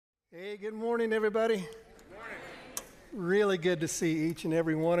Hey, good morning, everybody. Good morning. Really good to see each and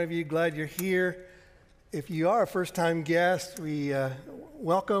every one of you. Glad you're here. If you are a first-time guest, we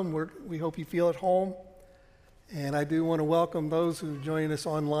welcome. We hope you feel at home. And I do want to welcome those who are joining us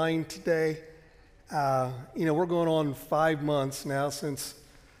online today. We're going on 5 months now since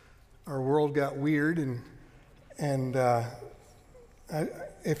our world got weird,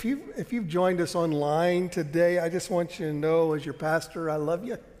 if you've joined us online today, I just want you to know, as your pastor, I love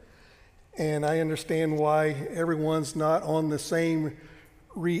you. And I understand why everyone's not on the same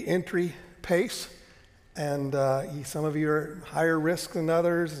re-entry pace. And some of you are higher risk than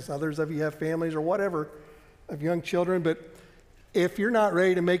others. Others of you have families or whatever of young children. But if you're not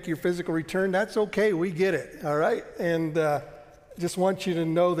ready to make your physical return, that's okay. We get it, all right? And just want you to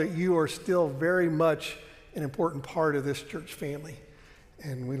know that you are still very much an important part of this church family.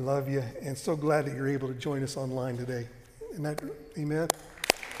 And we love you and so glad that you're able to join us online today. Isn't that, amen?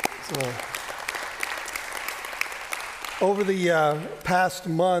 So, over the past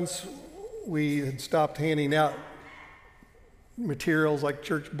months, we had stopped handing out materials like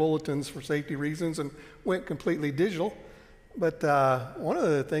church bulletins for safety reasons and went completely digital. But one of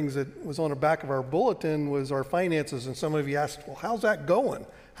the things that was on the back of our bulletin was our finances. And some of you asked, well, how's that going?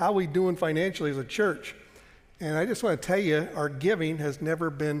 How are we doing financially as a church? And I just want to tell you, our giving has never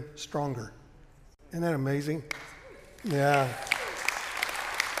been stronger. Isn't that amazing? Yeah.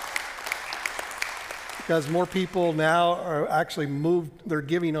 Because more people now are actually moved their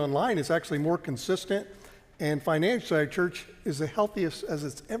giving online. It's actually more consistent, and financially our church is the healthiest as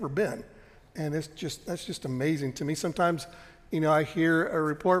it's ever been. And that's just amazing to me. Sometimes, I hear a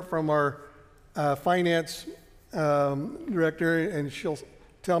report from our finance director, and she'll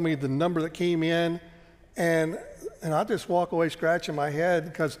tell me the number that came in, and I'll just walk away scratching my head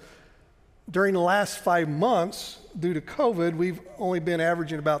because during the last 5 months, due to COVID, we've only been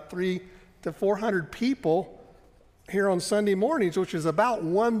averaging about 300 to 400 people here on Sunday mornings, which is about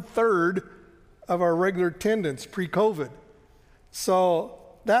 1/3 of our regular attendance pre-COVID. So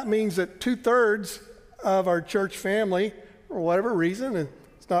that means that 2/3 of our church family, for whatever reason, has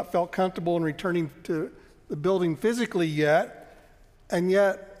not felt comfortable in returning to the building physically yet. And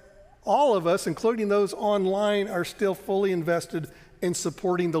yet all of us, including those online, are still fully invested in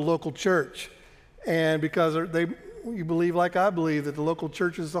supporting the local church. And because you believe, like I believe, that the local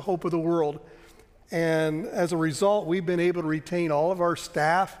church is the hope of the world. And as a result, we've been able to retain all of our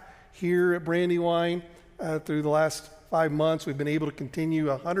staff here at Brandywine through the last 5 months. We've been able to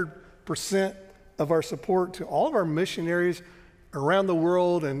continue 100% of our support to all of our missionaries around the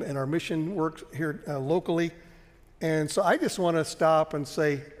world and our mission work here locally. And so I just want to stop and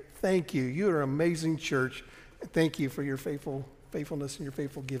say thank you. You are an amazing church. Thank you for your faithfulness and your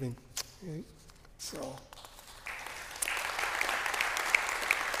faithful giving. Okay? So...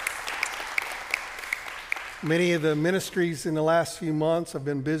 many of the ministries in the last few months have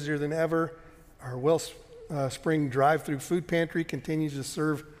been busier than ever. Our Wellspring drive-through food pantry continues to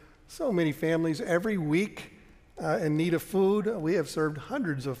serve so many families every week in need of food. We have served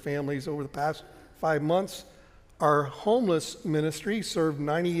hundreds of families over the past 5 months. Our homeless ministry served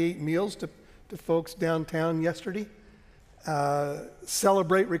 98 meals to folks downtown yesterday.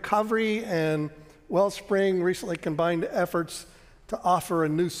 Celebrate Recovery and Wellspring recently combined efforts to offer a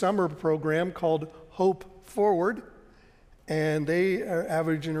new summer program called Hope Forward, and they are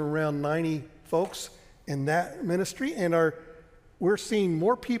averaging around 90 folks in that ministry, and we're seeing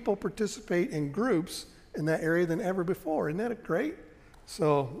more people participate in groups in that area than ever before. Isn't that great?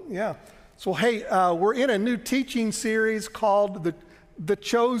 So, yeah. So, hey, we're in a new teaching series called The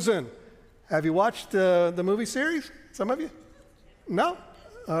Chosen. Have you watched the movie series? Some of you? No?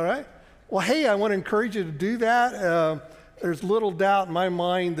 All right. Well, hey, I want to encourage you to do that. There's little doubt in my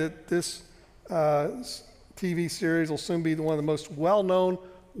mind that this TV series will soon be one of the most well-known,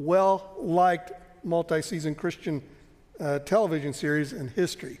 well-liked multi-season Christian television series in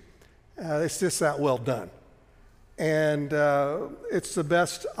history. It's just that well done. And it's the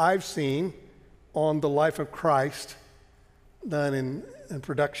best I've seen on the life of Christ done in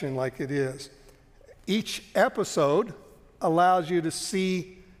production like it is. Each episode allows you to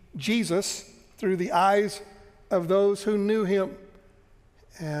see Jesus through the eyes of those who knew him.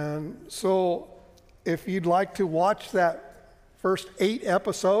 And so if you'd like to watch that first 8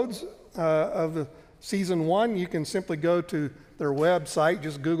 episodes of the season 1, you can simply go to their website.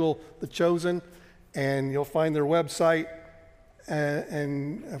 Just Google The Chosen, and you'll find their website.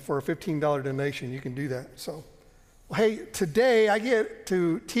 And for a $15 donation, you can do that. So, hey, today I get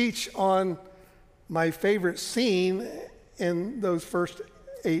to teach on my favorite scene in those first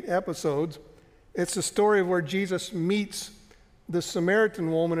 8 episodes. It's the story of where Jesus meets the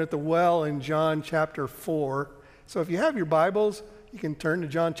Samaritan woman at the well in John chapter 4. So if you have your Bibles, you can turn to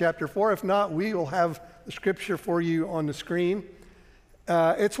John chapter 4. If not, we will have the scripture for you on the screen.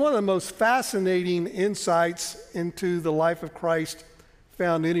 It's one of the most fascinating insights into the life of Christ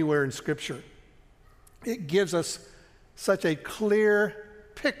found anywhere in Scripture. It gives us such a clear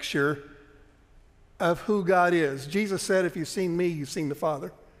picture of who God is. Jesus said, if you've seen me, you've seen the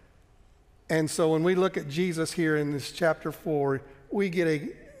Father. And so when we look at Jesus here in this chapter 4, we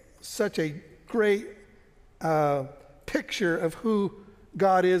get such a great picture of who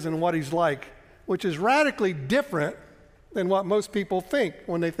God is and what he's like, which is radically different than what most people think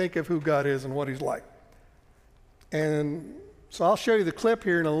when they think of who God is and what he's like. And so I'll show you the clip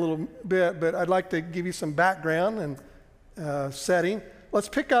here in a little bit, but I'd like to give you some background and setting. Let's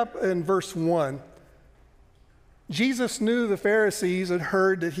pick up in verse 1. Jesus knew the Pharisees had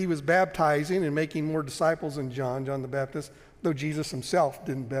heard that he was baptizing and making more disciples than John the Baptist, though Jesus himself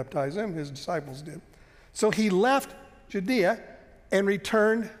didn't baptize them, his disciples did. So he left Judea and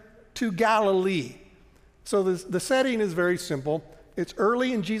returned to Galilee. So the setting is very simple. It's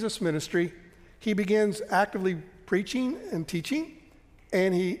early in Jesus' ministry. He begins actively preaching and teaching,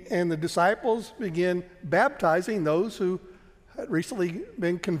 and the disciples begin baptizing those who had recently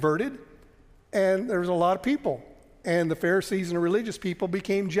been converted, and there was a lot of people. And the Pharisees and the religious people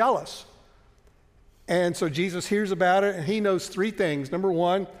became jealous. And so Jesus hears about it, and he knows three things. Number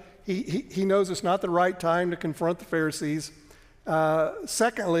one, he knows it's not the right time to confront the Pharisees.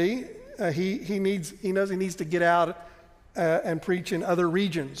 Secondly, he knows he needs to get out and preach in other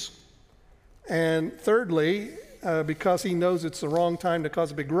regions. And thirdly, because he knows it's the wrong time to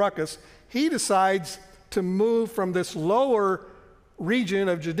cause a big ruckus, he decides to move from this lower region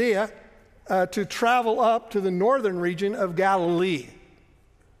of Judea to travel up to the northern region of Galilee.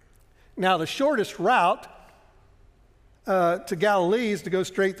 Now, the shortest route to Galilee is to go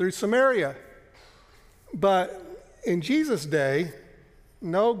straight through Samaria. But in Jesus' day,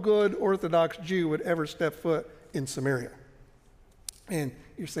 no good Orthodox Jew would ever step foot in Samaria. And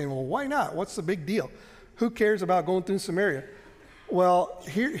you're saying, well, why not? What's the big deal? Who cares about going through Samaria? Well,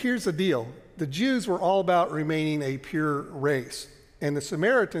 here's the deal. The Jews were all about remaining a pure race. And the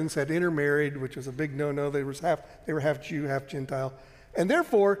Samaritans had intermarried, which was a big no-no. They were half Jew, half Gentile. And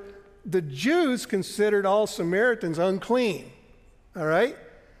therefore, the Jews considered all Samaritans unclean, all right?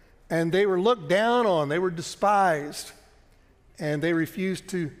 And they were looked down on. They were despised. And they refused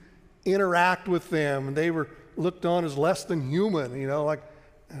to interact with them. And they were looked on as less than human, like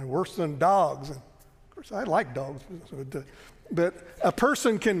worse than dogs. And of course, I like dogs. But a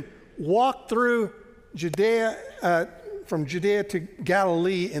person can walk through Judea, from Judea to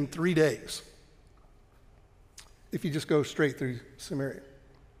Galilee in 3 days if you just go straight through Samaria.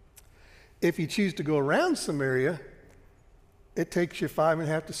 If you choose to go around Samaria, it takes you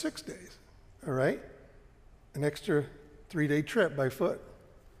 5.5 to 6 days, all right? An extra 3-day trip by foot.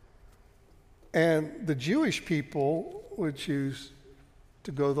 And the Jewish people would choose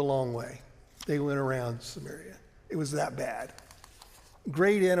to go the long way. They went around Samaria. It was that bad.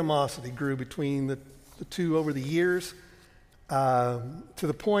 Great animosity grew between the two over the years, to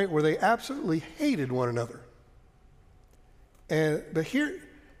the point where they absolutely hated one another. But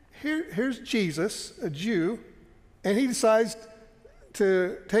here's Jesus, a Jew, and he decides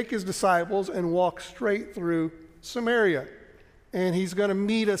to take his disciples and walk straight through Samaria. And he's going to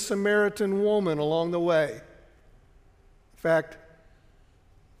meet a Samaritan woman along the way. In fact,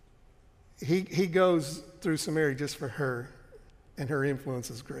 he goes through Samaria just for her, and her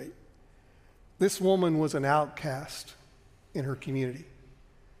influence is great. This woman was an outcast in her community.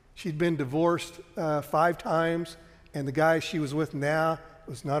 She'd been divorced 5 times, and the guy she was with now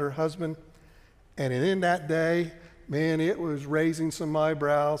was not her husband. And in that day, man, it was raising some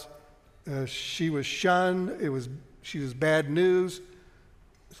eyebrows. She was shunned. She was bad news.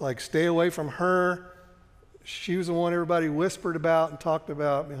 It's like, stay away from her. She was the one everybody whispered about and talked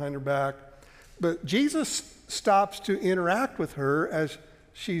about behind her back. But Jesus stops to interact with her as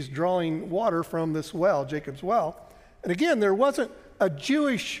she's drawing water from this well, Jacob's well. And again, there wasn't a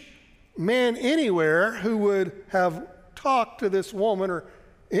Jewish man anywhere who would have talked to this woman, or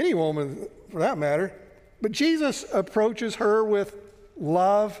any woman for that matter. But Jesus approaches her with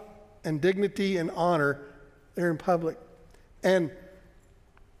love and dignity and honor there in public. And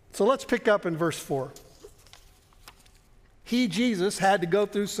so let's pick up in verse 4. He, Jesus, had to go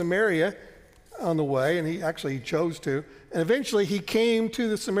through Samaria on the way, and he chose to. And eventually he came to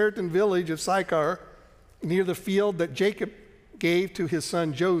the Samaritan village of Sychar, near the field that Jacob gave to his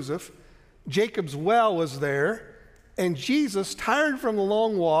son Joseph. Jacob's well was there, and Jesus, tired from the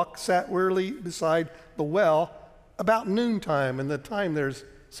long walk, sat wearily beside the well about noontime, and the time there's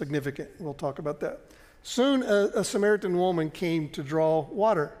significant. We'll talk about that. Soon a Samaritan woman came to draw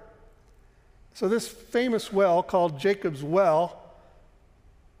water. So this famous well called Jacob's Well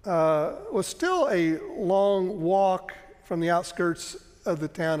was still a long walk from the outskirts of the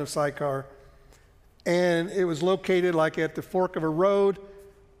town of Sychar. And it was located like at the fork of a road.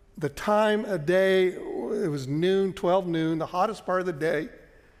 The time of day, it was noon, 12 noon, the hottest part of the day.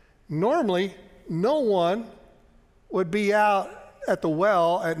 Normally, no one would be out at the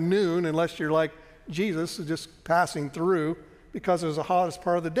well at noon unless you're like Jesus, just passing through, because it was the hottest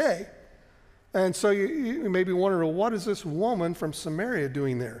part of the day. And so you may be wondering, well, what is this woman from Samaria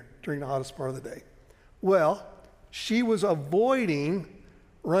doing there during the hottest part of the day? Well, she was avoiding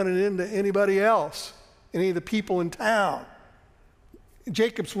running into anybody else, any of the people in town.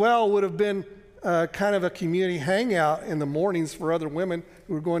 Jacob's Well would have been kind of a community hangout in the mornings for other women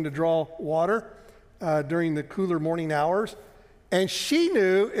who were going to draw water during the cooler morning hours. And she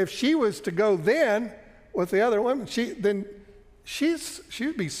knew if she was to go then with the other women, she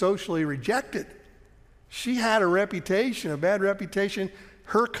would be socially rejected. She had a reputation, a bad reputation.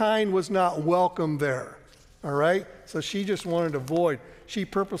 Her kind was not welcome there, all right? So she just wanted to avoid. She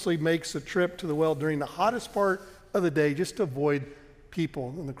purposely makes a trip to the well during the hottest part of the day just to avoid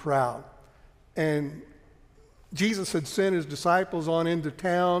people in the crowd. And Jesus had sent his disciples on into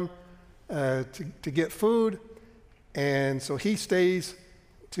town to get food, and so he stays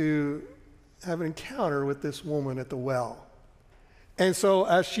to have an encounter with this woman at the well. And so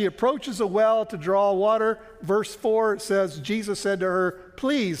as she approaches the well to draw water, verse 4, it says, Jesus said to her,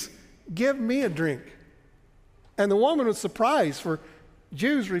 "Please, give me a drink." And the woman was surprised, for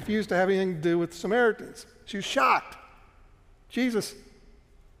Jews refused to have anything to do with Samaritans. She was shocked. Jesus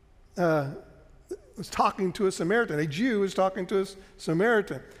was talking to a Samaritan. A Jew was talking to a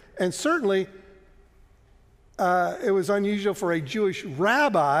Samaritan. And certainly, it was unusual for a Jewish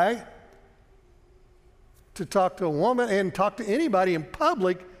rabbi to talk to a woman and talk to anybody in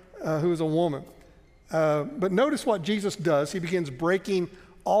public who was a woman. But notice what Jesus does. He begins breaking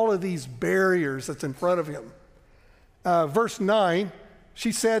all of these barriers that's in front of him. Verse 9,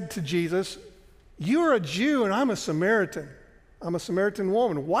 she said to Jesus, "You are a Jew and I'm a Samaritan. I'm a Samaritan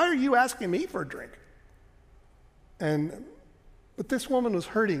woman. Why are you asking me for a drink?" But this woman was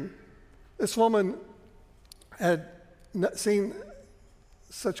hurting. This woman had seen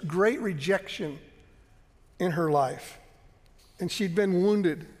such great rejection in her life, and she'd been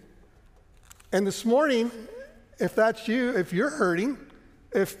wounded. And this morning, if that's you, if you're hurting,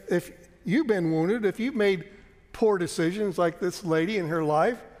 if you've been wounded, if you've made poor decisions like this lady in her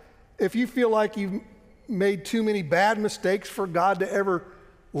life, if you feel like you've made too many bad mistakes for God to ever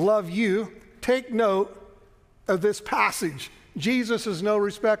love you, take note of this passage. Jesus is no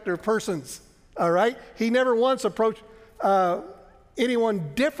respecter of persons, all right? He never once approached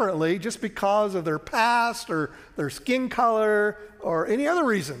anyone differently just because of their past or their skin color or any other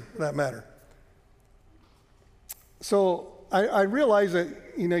reason for that matter. So I realize that,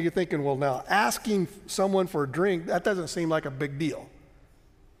 you're thinking, well, now asking someone for a drink, that doesn't seem like a big deal.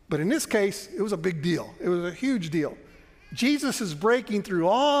 But in this case, it was a big deal. It was a huge deal. Jesus is breaking through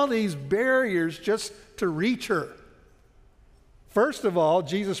all these barriers just to reach her. First of all,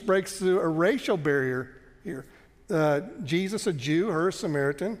 Jesus breaks through a racial barrier here. Jesus, a Jew, her, a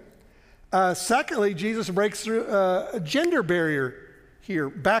Samaritan. Secondly, Jesus breaks through a gender barrier here.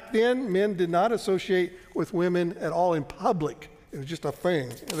 Back then, men did not associate with women at all in public. It was just a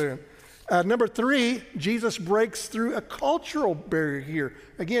thing. Number 3, Jesus breaks through a cultural barrier here.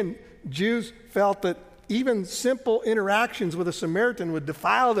 Again, Jews felt that even simple interactions with a Samaritan would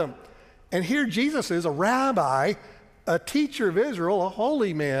defile them. And here Jesus is, a rabbi, a teacher of Israel, a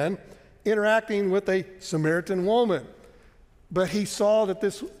holy man, interacting with a Samaritan woman. But he saw that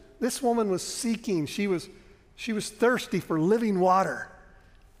this woman was seeking. She was thirsty for living water,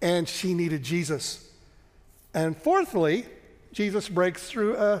 and she needed Jesus. And fourthly, Jesus breaks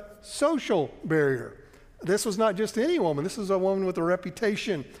through a social barrier. This was not just any woman. This is a woman with a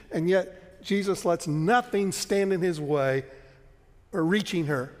reputation, and yet Jesus lets nothing stand in his way or reaching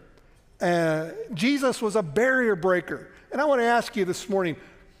her. Jesus was a barrier breaker. And I want to ask you this morning,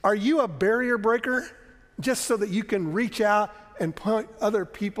 are you a barrier breaker just so that you can reach out and point other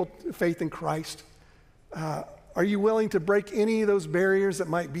people to faith in Christ? Are you willing to break any of those barriers that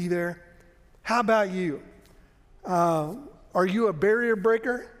might be there? How about you? Are you a barrier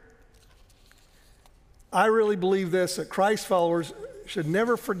breaker? I really believe this, that Christ followers should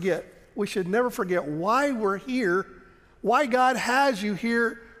never forget. We should never forget why we're here, why God has you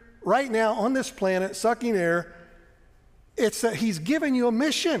here right now on this planet, sucking air. It's that he's given you a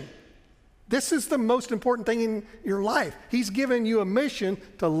mission. This is the most important thing in your life. He's given you a mission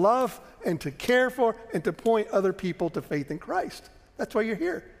to love and to care for and to point other people to faith in Christ. That's why you're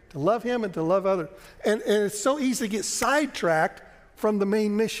here, to love him and to love others. And it's so easy to get sidetracked from the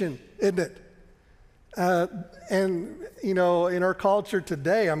main mission, isn't it? And, you know, in our culture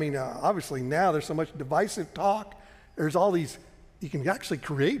today, I mean, obviously now there's so much divisive talk. There's all these, you can actually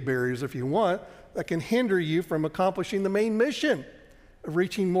create barriers if you want, that can hinder you from accomplishing the main mission of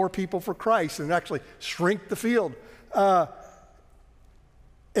reaching more people for Christ and actually shrink the field.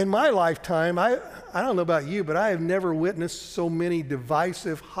 In my lifetime, I don't know about you, but I have never witnessed so many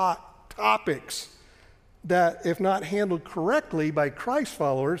divisive, hot topics that, if not handled correctly by Christ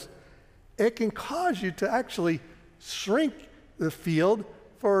followers, it can cause you to actually shrink the field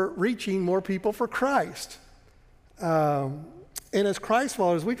for reaching more people for Christ. And as Christ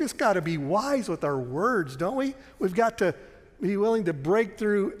followers, we just got to be wise with our words, don't we? We've got to be willing to break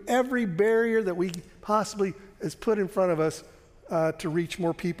through every barrier that we possibly is put in front of us to reach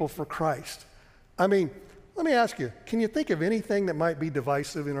more people for Christ. I mean, let me ask you, can you think of anything that might be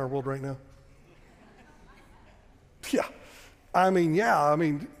divisive in our world right now? Yeah. I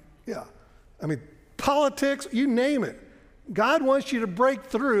mean, politics, you name it. God wants you to break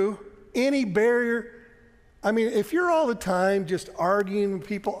through any barrier. I mean, if you're all the time just arguing with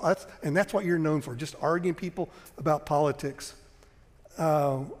people, and that's what you're known for, just arguing people about politics,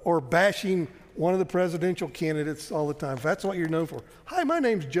 or bashing one of the presidential candidates all the time, if that's what you're known for. Hi, my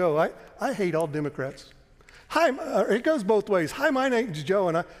name's Joe. I hate all Democrats. Hi, it goes both ways. Hi, my name's Joe,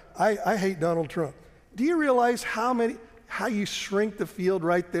 and I hate Donald Trump. Do you realize how you shrink the field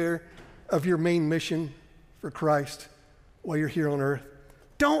right there of your main mission for Christ while you're here on earth?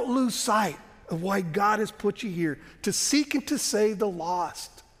 Don't lose sight of why God has put you here, to seek and to save the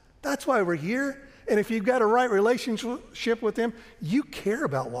lost. That's why we're here. And if you've got a right relationship with him, you care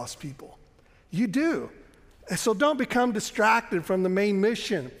about lost people. You do. And so don't become distracted from the main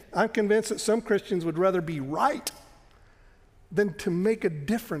mission. I'm convinced that some Christians would rather be right than to make a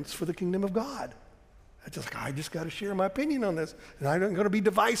difference for the kingdom of God. I just got to share my opinion on this, and I'm not going to be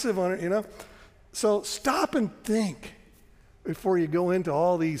divisive on it, you know. So stop and think before you go into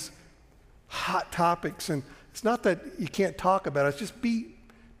all these hot topics. And it's not that you can't talk about it, it's just be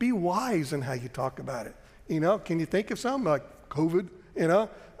wise in how you talk about it. You know, can you think of something like COVID, you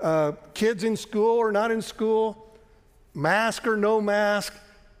know, kids in school or not in school, mask or no mask?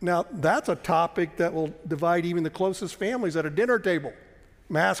 Now, that's a topic that will divide even the closest families at a dinner table.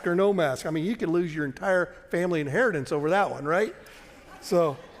 Mask or no mask. I mean, you could lose your entire family inheritance over that one, right?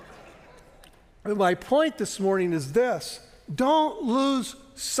 So, my point this morning is this: don't lose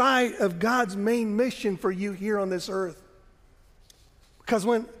sight of God's main mission for you here on this earth. Because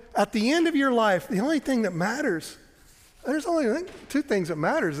when, at the end of your life, the only thing that matters, there's only two things that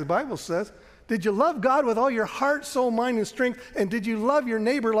matters, the Bible says. Did you love God with all your heart, soul, mind, and strength? And did you love your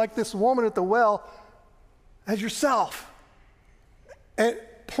neighbor like this woman at the well as yourself? And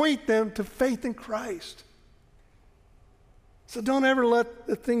point them to faith in Christ. So don't ever let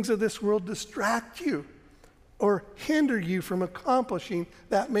the things of this world distract you or hinder you from accomplishing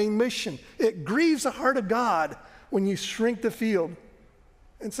that main mission. It grieves the heart of God when you shrink the field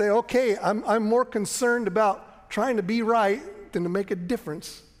and say, okay, I'm more concerned about trying to be right than to make a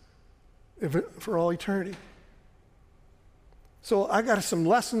difference for all eternity. So I got some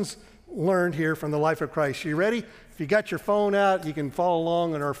lessons learned here from the life of Christ. You ready? If you got your phone out, you can follow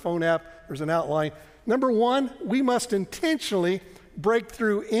along on our phone app. There's an outline. Number one, we must intentionally break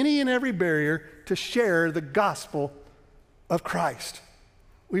through any and every barrier to share the gospel of Christ.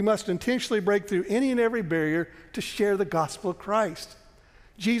 We must intentionally break through any and every barrier to share the gospel of Christ.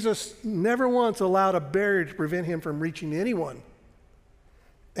 Jesus never once allowed a barrier to prevent him from reaching anyone.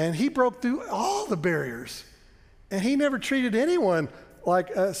 And he broke through all the barriers. And he never treated anyone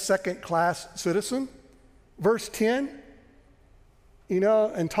like a second-class citizen. Verse 10,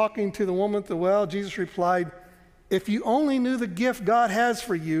 and talking to the woman at the well, Jesus replied, if you only knew the gift God has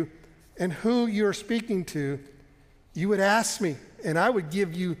for you and who you're speaking to, you would ask me, and I would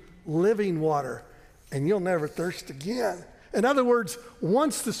give you living water, and you'll never thirst again. In other words,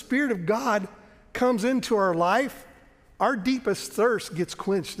 once the Spirit of God comes into our life, our deepest thirst gets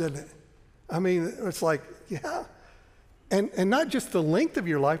quenched, doesn't it? I mean, it's like, yeah. And not just the length of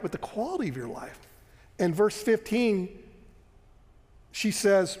your life, but the quality of your life. In verse 15, she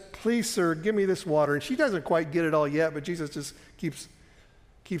says, please, sir, give me this water. And she doesn't quite get it all yet, but Jesus just keeps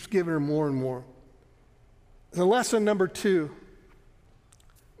giving her more and more. The lesson number 2,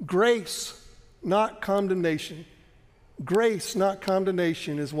 grace, not condemnation. Grace, not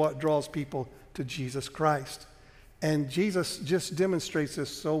condemnation, is what draws people to Jesus Christ. And Jesus just demonstrates this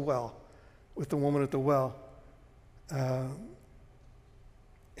so well. with the woman at the well.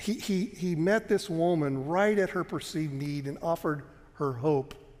 He met this woman right at her perceived need and offered her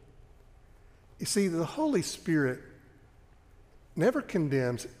hope. You see, the Holy Spirit never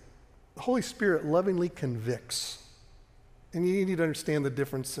condemns. The Holy Spirit lovingly convicts. And you need to understand the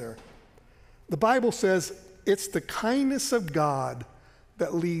difference there. The Bible says it's the kindness of God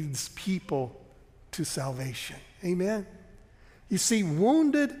that leads people to salvation. Amen? You see,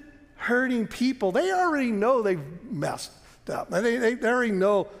 wounded, hurting people, they already know they've messed up. They already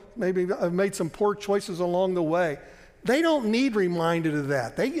know maybe I've made some poor choices along the way. They don't need reminded of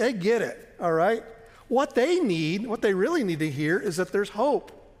that. They get it, all right? What they really need to hear is that there's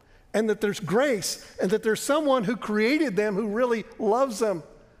hope and that there's grace and that there's someone who created them who really loves them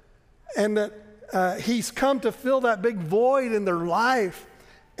and that he's come to fill that big void in their life.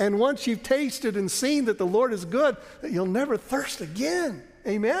 And once you've tasted and seen that the Lord is good, that you'll never thirst again.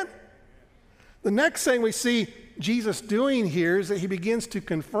 Amen? The next thing we see Jesus doing here is that he begins to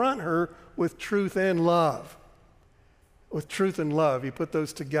confront her with truth and love. With truth and love. You put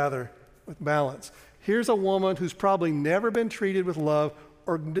those together with balance. Here's a woman who's probably never been treated with love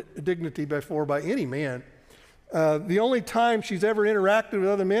or dignity before by any man. The only time she's ever interacted with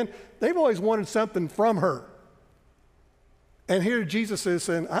other men, they've always wanted something from her. And here Jesus is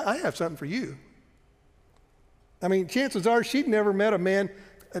saying, I have something for you. I mean, chances are she'd never met a man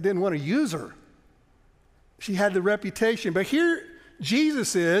that didn't want to use her. She had the reputation. But here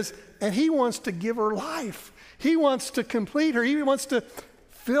Jesus is, and he wants to give her life. He wants to complete her. He wants to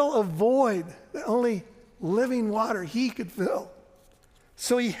fill a void that only living water he could fill.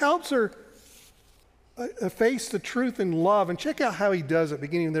 So he helps her face the truth in love. And check out how he does it,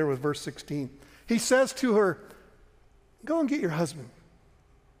 beginning there with verse 16. He says to her, go and get your husband.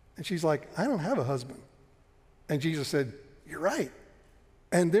 And she's like, I don't have a husband. And Jesus said, you're right.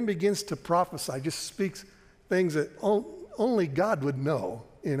 And then begins to prophesy, just speaks things that only God would know,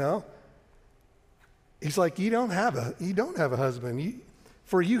 you know. He's like, you don't have a husband.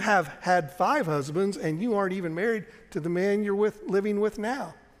 For you have had 5 husbands, and you aren't even married to the man you're living with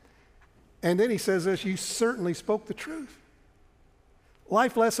now. And then he says this, you certainly spoke the truth.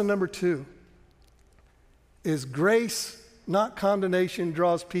 Life lesson number 2 is grace, not condemnation,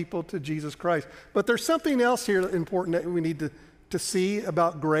 draws people to Jesus Christ. But there's something else here important that we need to see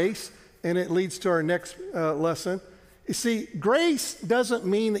about grace, and it leads to our next lesson. You see, grace doesn't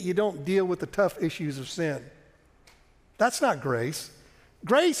mean that you don't deal with the tough issues of sin. That's not grace.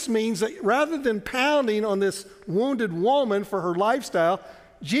 Grace means that rather than pounding on this wounded woman for her lifestyle,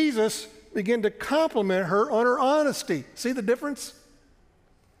 Jesus began to compliment her on her honesty. See the difference?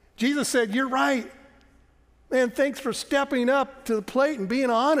 Jesus said, you're right. Man, thanks for stepping up to the plate and being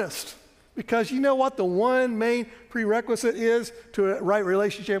honest. Because you know what the one main prerequisite is to a right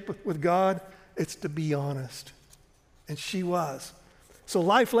relationship with God? It's to be honest. And she was. So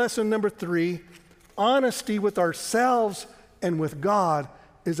life lesson number 3, honesty with ourselves and with God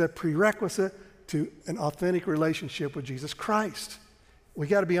is a prerequisite to an authentic relationship with Jesus Christ. We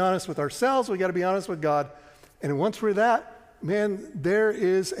got to be honest with ourselves. We got to be honest with God. And once we're that, man, there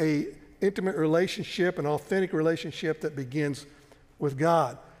is a intimate relationship, an authentic relationship that begins with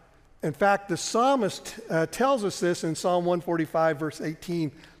God. In fact, the psalmist tells us this in Psalm 145, verse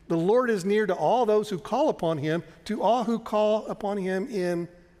 18. The Lord is near to all those who call upon him, to all who call upon him in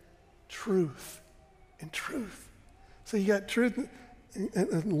truth. In truth. So you got truth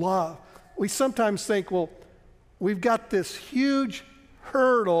and love. We sometimes think, well, we've got this huge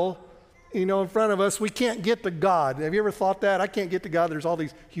hurdle, in front of us. We can't get to God. Have you ever thought that? I can't get to God. There's all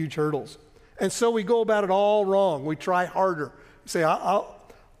these huge hurdles. And so we go about it all wrong. We try harder. We say,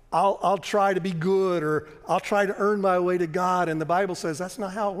 I'll try to be good, or I'll try to earn my way to God. And the Bible says that's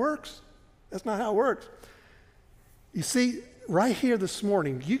not how it works. That's not how it works. You see, right here this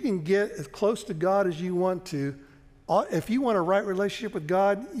morning, you can get as close to God as you want to. If you want a right relationship with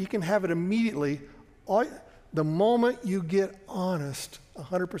God, you can have it immediately. The moment you get honest,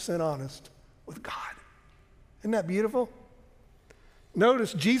 100% honest with God. Isn't that beautiful?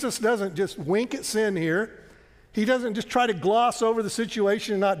 Notice Jesus doesn't just wink at sin here. He doesn't just try to gloss over the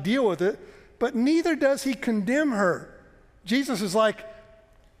situation and not deal with it, but neither does he condemn her. Jesus is like,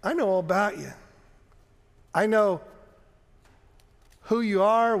 I know all about you. I know who you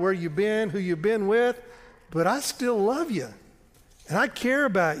are, where you've been, who you've been with, but I still love you, and I care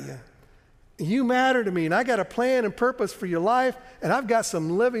about you. You matter to me, and I got a plan and purpose for your life, and I've got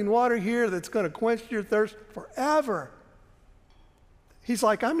some living water here that's going to quench your thirst forever. He's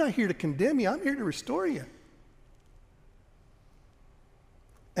like, I'm not here to condemn you. I'm here to restore you.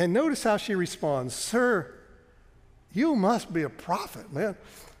 And notice how she responds. Sir, you must be a prophet, man.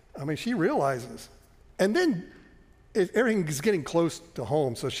 I mean, she realizes. And then everything is getting close to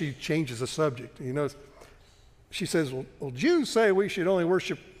home, so she changes the subject. You know, she says, well, Jews say we should only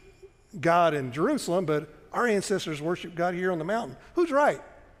worship God in Jerusalem, but our ancestors worship God here on the mountain. Who's right?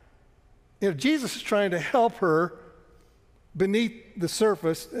 You know, Jesus is trying to help her beneath the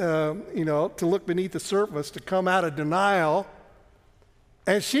surface, to look beneath the surface, to come out of denial.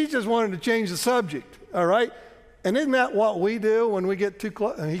 And she just wanted to change the subject, all right? And isn't that what we do when we get too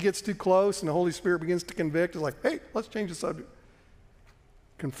close, he gets too close and the Holy Spirit begins to convict? It's like, hey, let's change the subject.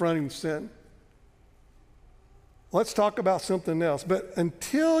 Confronting sin. Let's talk about something else. But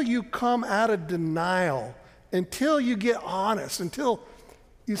until you come out of denial, until you get honest, until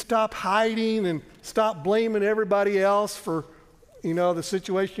you stop hiding and stop blaming everybody else for, the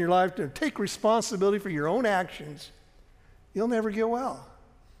situation in your life, and take responsibility for your own actions, you'll never get well.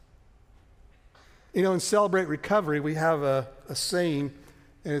 In Celebrate Recovery, we have a saying,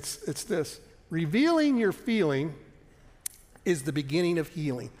 and it's this: revealing your feeling is the beginning of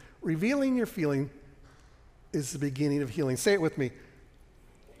healing. Revealing your feeling is the beginning of healing. Say it with me.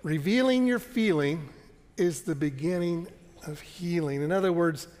 Revealing your feeling is the beginning of healing. In other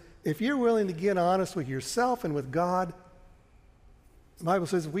words, if you're willing to get honest with yourself and with God, the Bible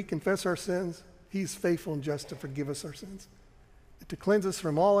says if we confess our sins, He's faithful and just to forgive us our sins, and to cleanse us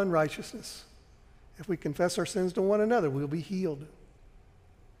from all unrighteousness. If we confess our sins to one another, we'll be healed.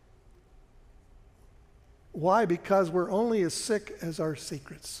 Why? Because we're only as sick as our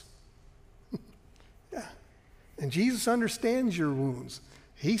secrets. Yeah. And Jesus understands your wounds.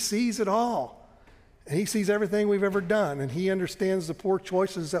 He sees it all. And He sees everything we've ever done. And He understands the poor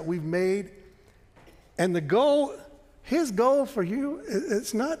choices that we've made. And His goal for you,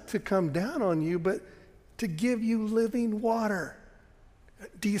 it's not to come down on you, but to give you living water.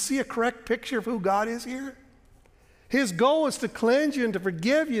 Do you see a correct picture of who God is here? His goal is to cleanse you and to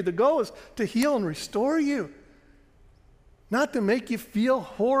forgive you. The goal is to heal and restore you. Not to make you feel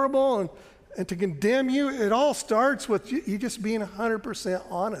horrible and to condemn you. It all starts with you just being 100%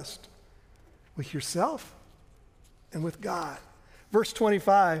 honest with yourself and with God. Verse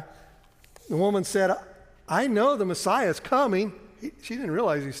 25, the woman said, I know the Messiah is coming. She didn't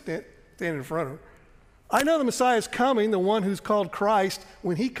realize he's standing in front of her. I know the Messiah is coming, the one who's called Christ.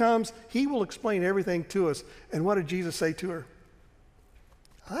 When He comes, He will explain everything to us. And what did Jesus say to her?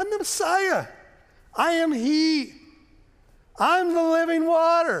 I'm the Messiah. I am He. I'm the living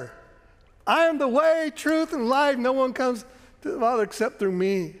water. I am the way, truth, and life. No one comes to the Father except through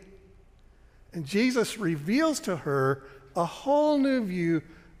me. And Jesus reveals to her a whole new view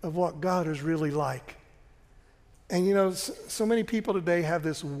of what God is really like. And so many people today have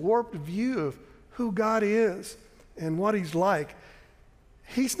this warped view of who God is and what He's like.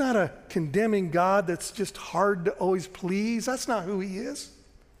 He's not a condemning God that's just hard to always please. That's not who He is.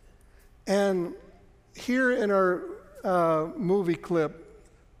 And here in our movie clip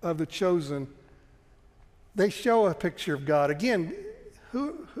of The Chosen, they show a picture of God. Again,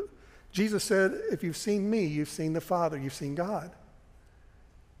 Jesus said, if you've seen me, you've seen the Father, you've seen God.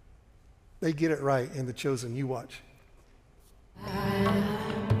 They get it right in The Chosen. You watch.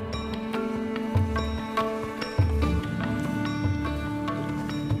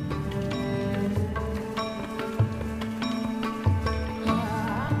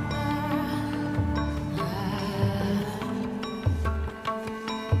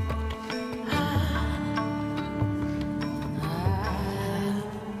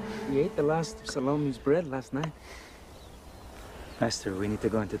 We ate the last of Salome's bread last night. Master, we need to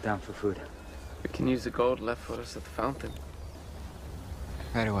go into town for food. We can use the gold left for us at the fountain.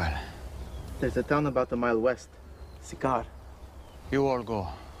 Very well. There's a town about a mile west. Sikar. You all go.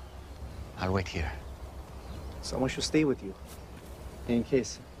 I'll wait here. Someone should stay with you. In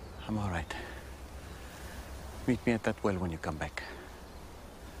case. I'm all right. Meet me at that well when you come back.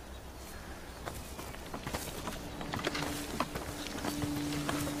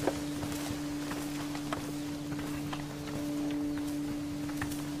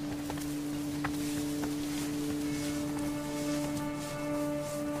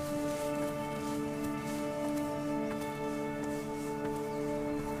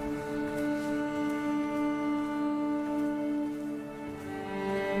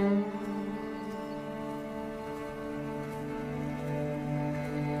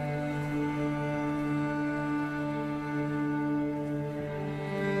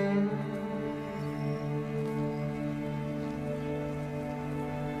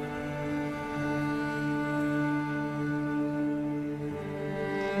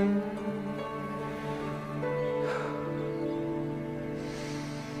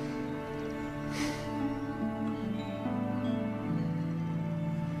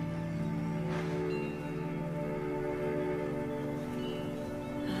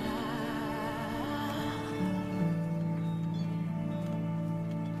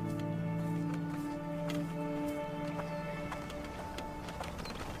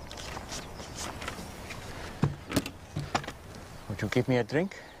 give me a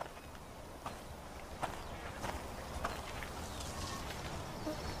drink?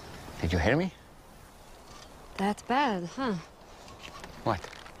 Did you hear me? That bad, huh? What?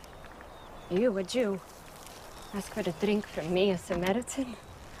 You, a Jew, ask for a drink from me, a Samaritan,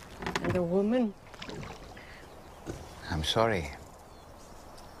 and a woman. I'm sorry.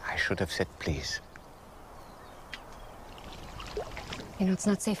 I should have said please. You know, it's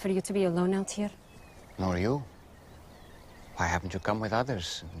not safe for you to be alone out here. Nor you. Why haven't you come with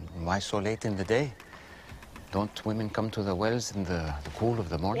others? Why so late in the day? Don't women come to the wells in the cool of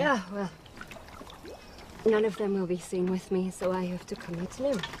the morning? Yeah, well, none of them will be seen with me, so I have to come out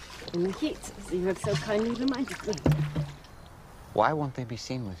now, in the heat, as you have so kindly reminded me. Why won't they be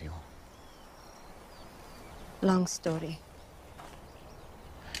seen with you? Long story.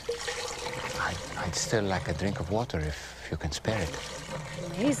 I'd still like a drink of water if you can spare it.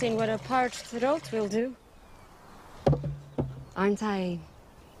 Amazing what a parched throat will do. Aren't I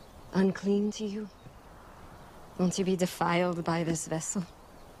unclean to you? Won't you be defiled by this vessel?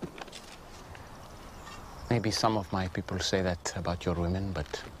 Maybe some of my people say that about your women,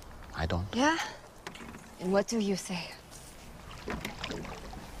 but I don't. Yeah? And what do you say?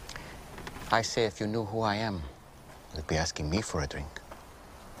 I say if you knew who I am, you'd be asking me for a drink.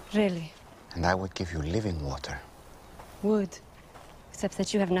 Really? And I would give you living water. Would. Except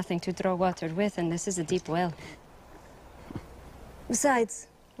that you have nothing to draw water with, and this is a deep well. Besides,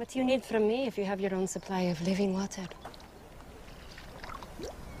 what do you need from me if you have your own supply of living water?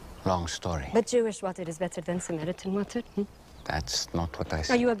 Long story. But Jewish water is better than Samaritan water. That's not what I Are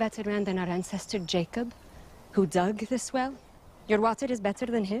said. you a better man than our ancestor Jacob, who dug this well? Your water is better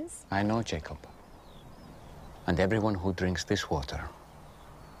than his? I know Jacob. And everyone who drinks this water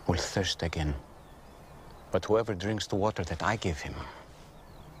will thirst again. But whoever drinks the water that I give him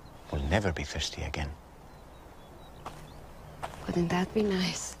will never be thirsty again. Wouldn't that be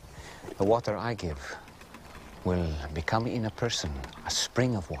nice? The water I give will become in a person a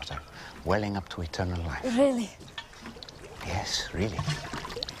spring of water, welling up to eternal life. Really? Yes, really.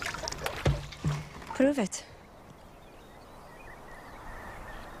 Prove it.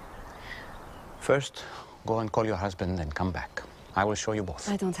 First, go and call your husband and come back. I will show you both.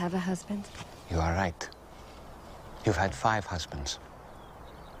 I don't have a husband. You are right. You've had 5 husbands.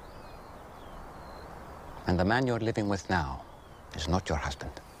 And the man you're living with now is not your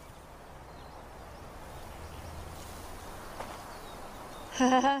husband.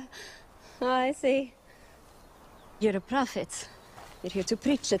 Oh, I see. You're a prophet. You're here to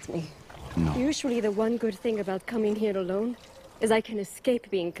preach at me. No. Usually the one good thing about coming here alone is I can escape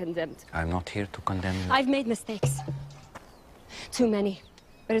being condemned. I'm not here to condemn you. I've made mistakes. Too many.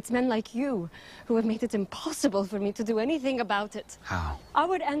 But it's men like you who have made it impossible for me to do anything about it. How?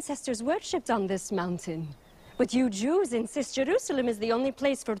 Our ancestors worshipped on this mountain. But you Jews insist Jerusalem is the only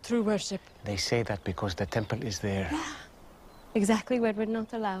place for true worship. They say that because the temple is there. Exactly where we're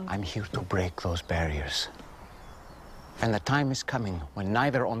not allowed. I'm here to break those barriers. And the time is coming when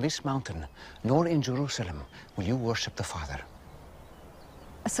neither on this mountain nor in Jerusalem will you worship the Father.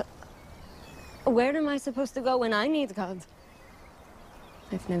 So, where am I supposed to go when I need God?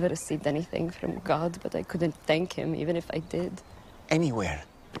 I've never received anything from God, but I couldn't thank him even if I did. Anywhere.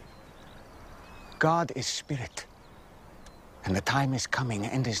 God is spirit. And the time is coming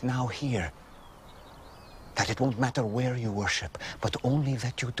and is now here that it won't matter where you worship, but only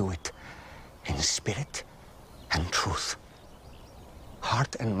that you do it in spirit and truth.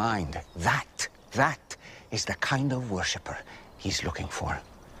 Heart and mind, that is the kind of worshiper he's looking for.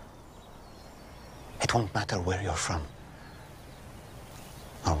 It won't matter where you're from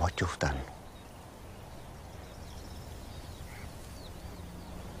or what you've done.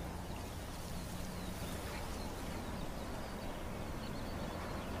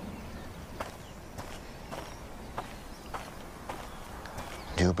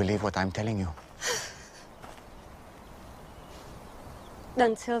 Do you believe what I'm telling you?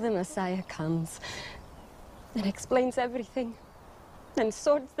 Until the Messiah comes and explains everything and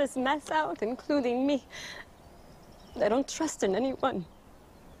sorts this mess out, including me, I don't trust in anyone.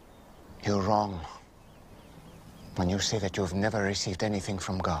 You're wrong when you say that you've never received anything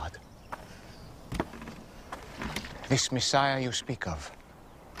from God. This Messiah you speak of,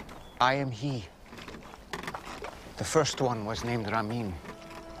 I am he. The first one was named Ramin.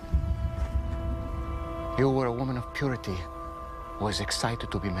 You were a woman of purity who was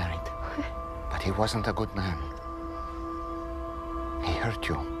excited to be married. But he wasn't a good man. He hurt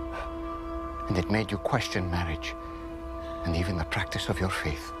you. And it made you question marriage and even the practice of your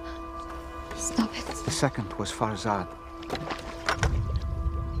faith. Stop it. The second was Farzad.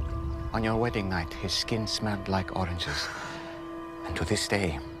 On your wedding night, his skin smelled like oranges. And to this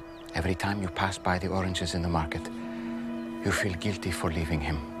day, every time you pass by the oranges in the market, you feel guilty for leaving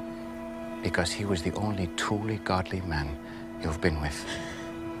him, because he was the only truly godly man you've been with.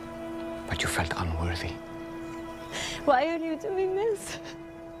 But you felt unworthy. Why are you doing this?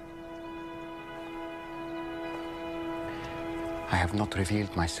 I have not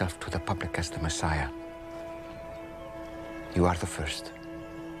revealed myself to the public as the Messiah. You are the first.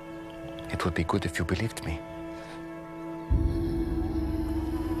 It would be good if you believed me.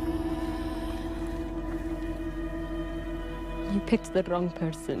 You picked the wrong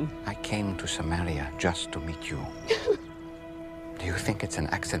person. I came to Samaria just to meet you. Do you think it's an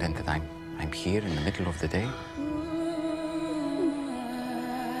accident that I'm here in the middle of the day?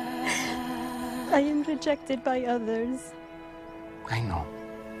 I am rejected by others. I know,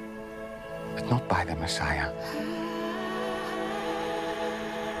 but not by the Messiah.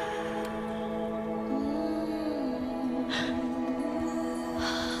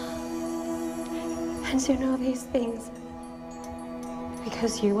 And you know these things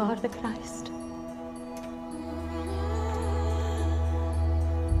because you are the Christ.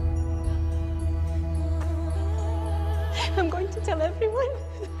 I'm going to tell everyone.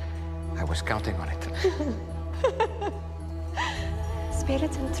 I was counting on it.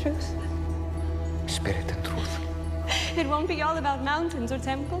 Spirit and truth. Spirit and truth. It won't be all about mountains or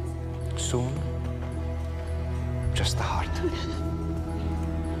temples. Soon, just the heart.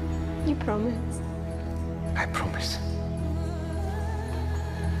 You promise. I promise.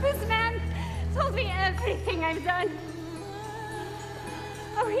 This man told me everything I've done.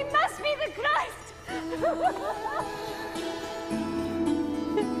 Oh, he must be the Christ.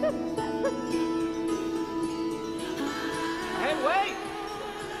 Hey, wait!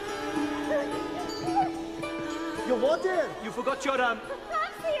 You what there? You forgot your, Fancy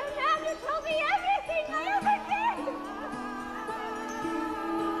you, man! You told me everything I ever did!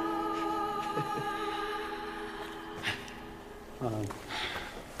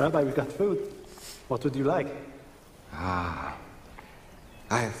 Rabbi, we got food. What would you like? Ah,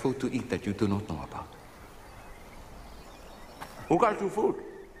 I have food to eat that you do not know about. Who got you food?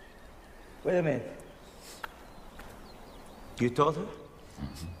 Wait a minute. You told her?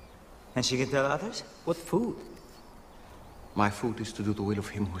 And she can tell others? what food? My food is to do the will of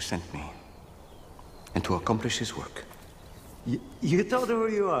him who sent me, and to accomplish his work. You told her who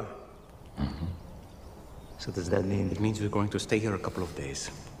you are? So does that mean... It means we're going to stay here a couple of days.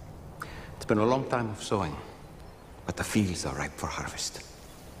 It's been a long time of sowing, but the fields are ripe for harvest.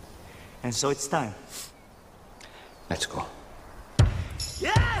 And so it's time. Let's go.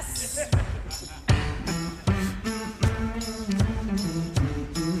 Yes!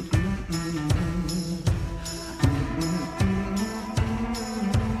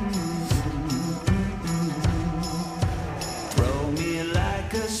 Throw me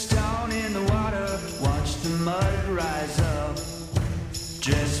like a stone in the water, watch the mud rise up.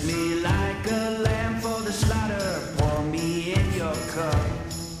 Dress me like a lamb for the slaughter, pour me in your cup.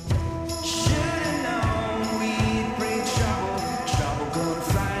 Should've known we'd bring trouble, trouble gonna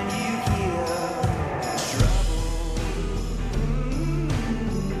find you here.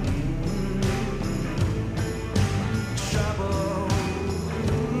 Trouble. Trouble.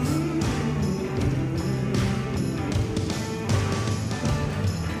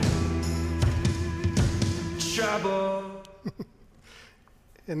 Trouble.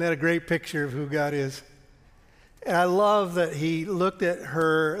 Isn't that a great picture of who God is? And I love that he looked at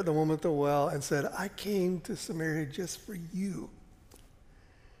her, the woman at the well, and said, I came to Samaria just for you.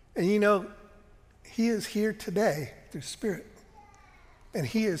 And you know, he is here today through Spirit. And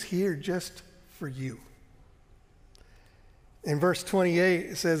he is here just for you. In verse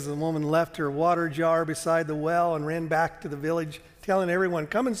 28, it says the woman left her water jar beside the well and ran back to the village, telling everyone,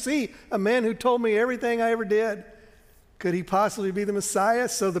 come and see a man who told me everything I ever did. Could he possibly be the Messiah?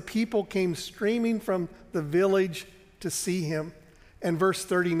 So the people came streaming from the village to see him. And verse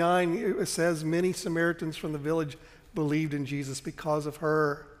 39, it says, many Samaritans from the village believed in Jesus because of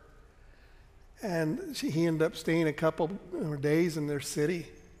her. And he ended up staying a couple days in their city.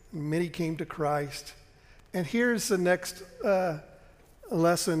 Many came to Christ. And here's the next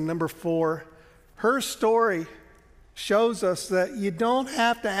lesson, number 4. Her story shows us that you don't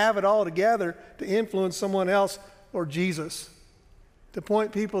have to have it all together to influence someone else or Jesus, to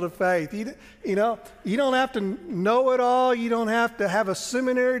point people to faith. You know, you don't have to know it all. You don't have to have a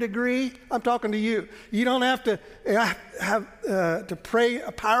seminary degree. I'm talking to you. You don't have to have to pray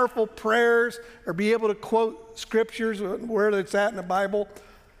powerful prayers or be able to quote scriptures, where it's at in the Bible.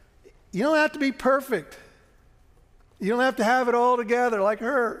 You don't have to be perfect. You don't have to have it all together like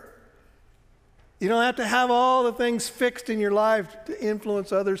her. You don't have to have all the things fixed in your life to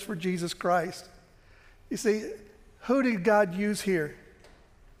influence others for Jesus Christ. You see, who did God use here?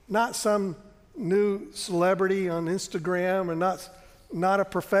 Not some new celebrity on Instagram, or not a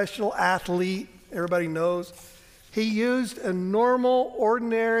professional athlete everybody knows. He used a normal,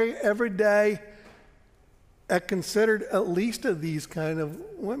 ordinary, everyday, considered at least of these kind of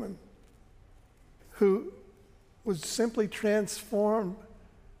women who was simply transformed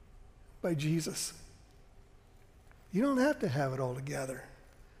by Jesus. You don't have to have it all together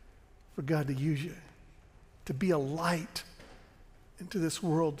for God to use you, to be a light into this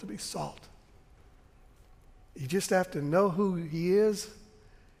world, to be salt. You just have to know who He is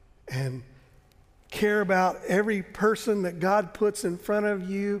and care about every person that God puts in front of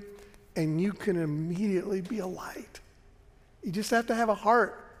you, and you can immediately be a light. You just have to have a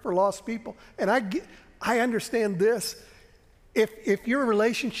heart for lost people. And I understand this. If your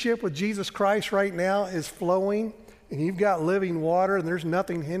relationship with Jesus Christ right now is flowing and you've got living water and there's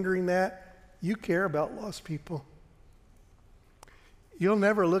nothing hindering that, you care about lost people. You'll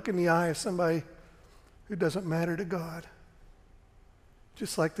never look in the eye of somebody who doesn't matter to God.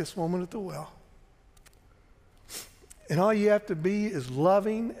 Just like this woman at the well. And all you have to be is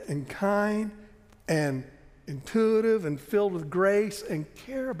loving and kind and intuitive and filled with grace and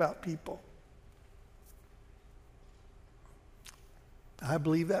care about people. I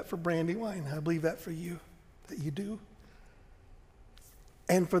believe that for Brandywine. I believe that for you, that you do.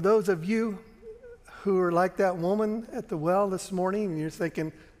 And for those of you who are like that woman at the well this morning, and you're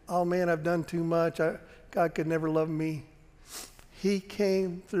thinking, oh man, I've done too much. God could never love me. He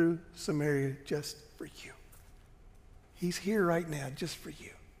came through Samaria just for you. He's here right now just for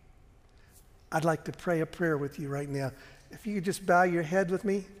you. I'd like to pray a prayer with you right now. If you could just bow your head with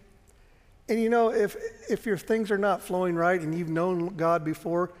me. And you know, if your things are not flowing right and you've known God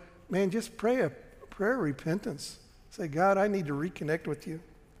before, man, just pray a prayer of repentance. Say, God, I need to reconnect with you.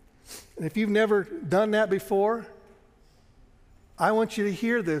 And if you've never done that before, I want you to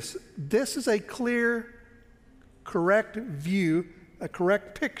hear this. This is a clear, correct view, a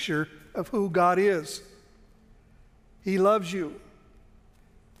correct picture of who God is. He loves you.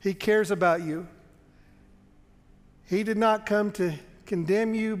 He cares about you. He did not come to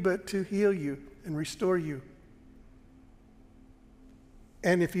condemn you, but to heal you and restore you.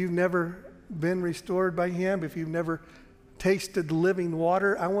 And if you've never been restored by Him, if you've never tasted living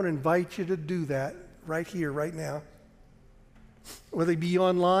water, I want to invite you to do that right here, right now. Whether you be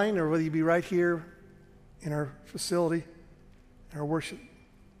online or whether you be right here in our facility, in our worship.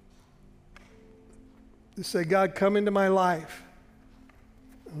 To say, God, come into my life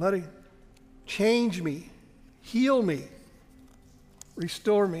and let Him change me, heal me,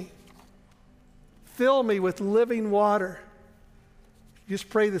 restore me, fill me with living water. Just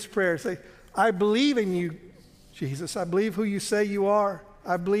pray this prayer. Say, I believe in you, Jesus. I believe who you say you are.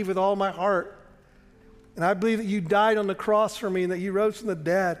 I believe with all my heart. And I believe that you died on the cross for me and that you rose from the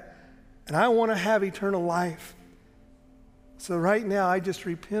dead. And I want to have eternal life. So right now, I just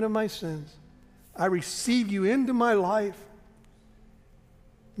repent of my sins. I receive you into my life.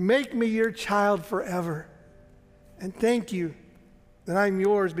 Make me your child forever. And thank you that I'm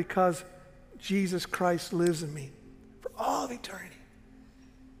yours because Jesus Christ lives in me for all of eternity.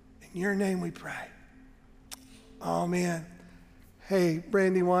 In your name we pray. Oh, man. Hey,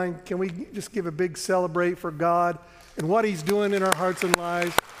 Brandywine, can we just give a big celebrate for God and what He's doing in our hearts and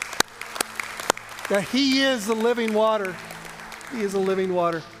lives? That He is the living water. He is the living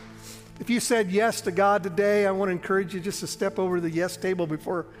water. If you said yes to God today, I want to encourage you just to step over to the yes table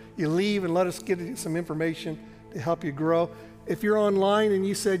before you leave and let us get you some information to help you grow. If you're online and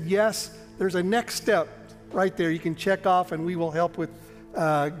you said yes, there's a next step right there you can check off, and we will help with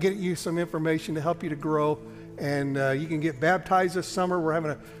get you some information to help you to grow. And you can get baptized this summer. We're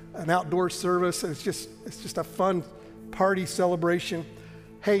having an outdoor service, and it's just a fun party celebration.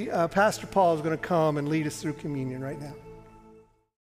 Hey, Pastor Paul is going to come and lead us through communion right now.